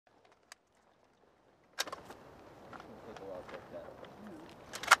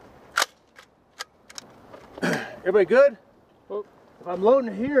Everybody good? Well, if I'm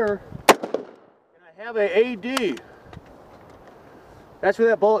loading here and I have a AD, that's where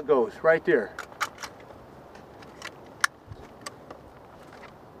that bullet goes, right there.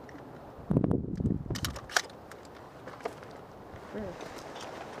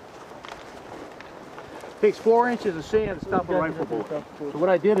 Takes 4 inches of sand to stop a rifle bullet. So what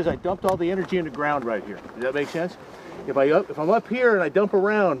I did is I dumped all the energy in the ground right here. Does that make sense? If I'm up here and I dump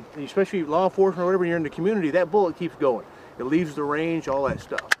around, especially law enforcement or whatever, you're in the community, that bullet keeps going. It leaves the range, all that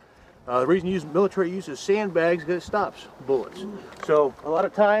stuff. The reason military uses sandbags is because it stops bullets. So a lot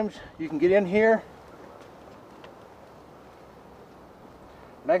of times you can get in here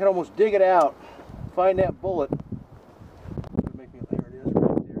and I can almost dig it out, find that bullet. There it is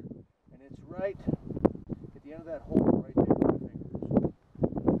right there. And it's right at the end of that hole right there with my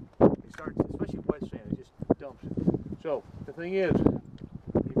fingers. It starts, especially wet sand, it just dumps it. So the thing is,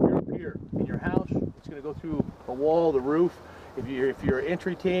 if you're up here in your house, it's going to go through a wall, the roof. If you're an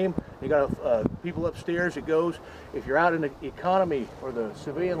entry team, you got people upstairs, it goes. If you're out in the economy or the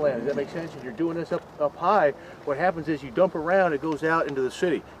civilian land, does that make sense? If you're doing this up high, what happens is you dump around, it goes out into the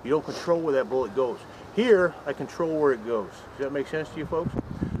city. You don't control where that bullet goes. Here, I control where it goes. Does that make sense to you folks?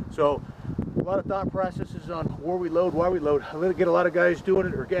 So a lot of thought processes on where we load, why we load. I get a lot of guys doing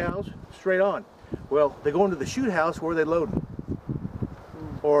it, or gals, straight on. Well, they go into the shoot house, where are they loading?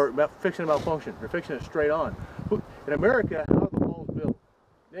 Or fixing a malfunction. They're fixing it straight on. In America, how are the walls built?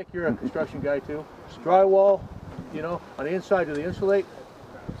 Nick, you're a construction guy too. Drywall, you know, on the inside, do they insulate?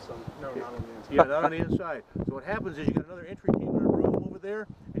 No, not on the inside. Yeah, not on the inside. So what happens is you got another entry team in a room over there,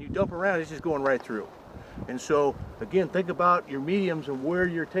 and you dump around, it's just going right through. And so, again, think about your mediums and where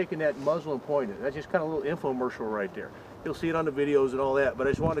you're taking that muzzle and pointing it. That's just kind of a little infomercial right there. You'll see it on the videos and all that, but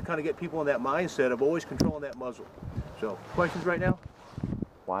I just wanted to kind of get people in that mindset of always controlling that muzzle. So, questions right now?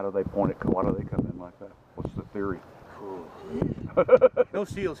 Why do they point it? Why do they come in like that? What's the theory? No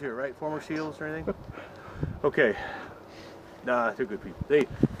SEALs here, right? Former SEALs or anything? Okay. Nah, they're good people.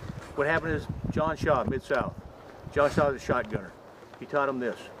 What happened is John Shaw, Mid-South. John Shaw is a shotgunner. He taught him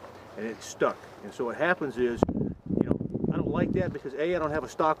this, and it stuck. And so what happens is, you know, I don't like that because A, I don't have a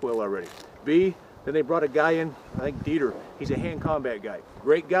stock well already. B, then they brought a guy in, I think Dieter. He's a hand combat guy.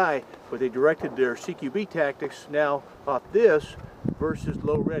 Great guy, but they directed their CQB tactics now off this versus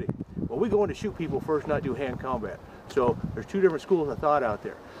low ready. Well, we go in to shoot people first, not do hand combat. So there's two different schools of thought out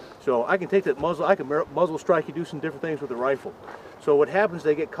there. So I can take that muzzle, I can muzzle strike you, do some different things with the rifle. So what happens,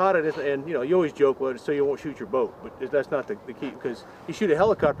 they get caught at it, and you know, you always joke, well, so you won't shoot your boat, but that's not the key, because you shoot a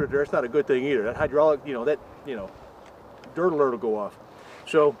helicopter there, it's not a good thing either. That hydraulic, you know, dirt alert will go off.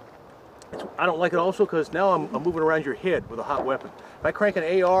 So I don't like it also because now I'm moving around your head with a hot weapon. If I crank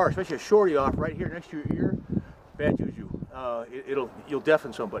an AR, especially a shorty off right here next to your ear, bad juju. You'll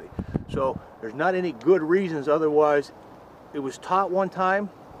deafen somebody. So there's not any good reasons otherwise. It was taught one time.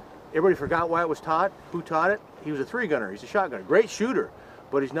 Everybody forgot why it was taught. Who taught it? He was a 3-gunner. He's a shotgunner. Great shooter,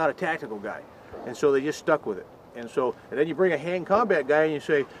 but he's not a tactical guy. And so they just stuck with it. And then you bring a hand combat guy and you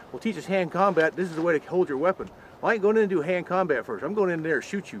say, well, teach us hand combat. This is the way to hold your weapon. Well, I ain't going in and do hand combat first. I'm going in there to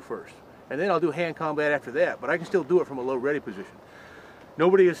shoot you first. And then I'll do hand combat after that. But I can still do it from a low ready position.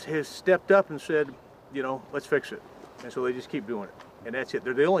 Nobody has stepped up and said, you know, let's fix it. And so they just keep doing it. And that's it.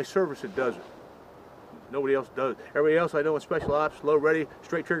 They're the only service that does it. Nobody else does. Everybody else I know in special ops, low ready,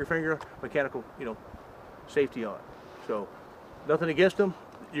 straight trigger finger, mechanical, you know, safety on. So nothing against them.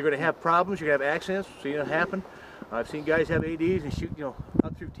 You're going to have problems. You're going to have accidents. Seen it happen. I've seen guys have ADs and shoot, you know,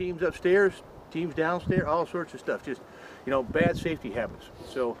 up through teams upstairs, teams downstairs, all sorts of stuff. Just, you know, bad safety happens.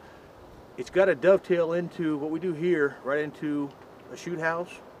 So it's got to dovetail into what we do here, right into a shoot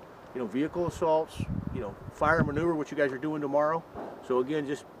house. You know, vehicle assaults, you know, fire and maneuver, which you guys are doing tomorrow. So again,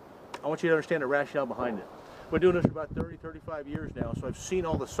 just, I want you to understand the rationale behind it. I've been doing this for about 30, 35 years now, so I've seen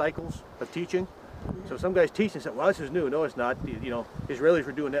all the cycles of teaching. So some guys teach and say, well, this is new. No, it's not. You know, Israelis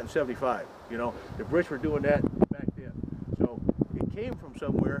were doing that in '75. You know, the Brits were doing that back then. So it came from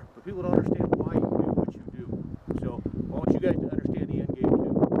somewhere, but people don't understand why you do what you do. So I want you guys to understand the end game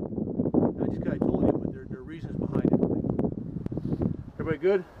too. I just kind of told you, but there are reasons behind it. Everybody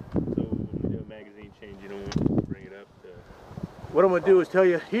good? So when you do a magazine change, you don't want to bring it up to... What I'm going to do is tell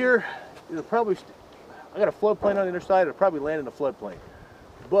you here, it'll probably, I got a floodplain on the other side, it'll probably land in the floodplain.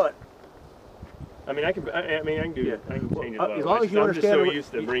 But I mean, I can do it. I can change it. As long as you I'm understand. I'm just so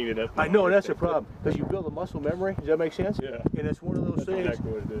used to bringing it up. I know, and that's the problem, because you build a muscle memory. Does that make sense? Yeah. And it's one of those things. That's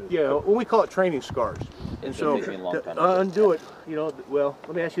exactly what it is. Yeah, well, we call it training scars. And so to undo it, you know, well,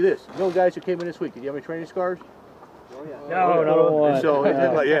 let me ask you this. You know, guys who came in this week, did you have any training scars? Oh, yeah. No, not one. And so,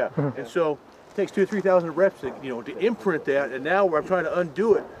 yeah. And so it takes 2,000 or 3,000 reps to, you know, to imprint that. And now I'm trying to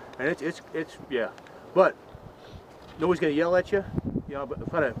undo it, and it's yeah. But nobody's going to yell at you, you know, but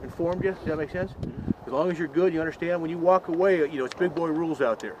kind of informed you. Does that make sense? As long as you're good, you understand. When you walk away, you know, it's big boy rules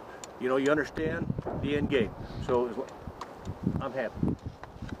out there. You know, you understand the end game. So I'm happy.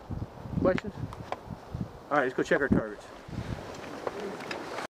 Questions? All right, let's go check our targets.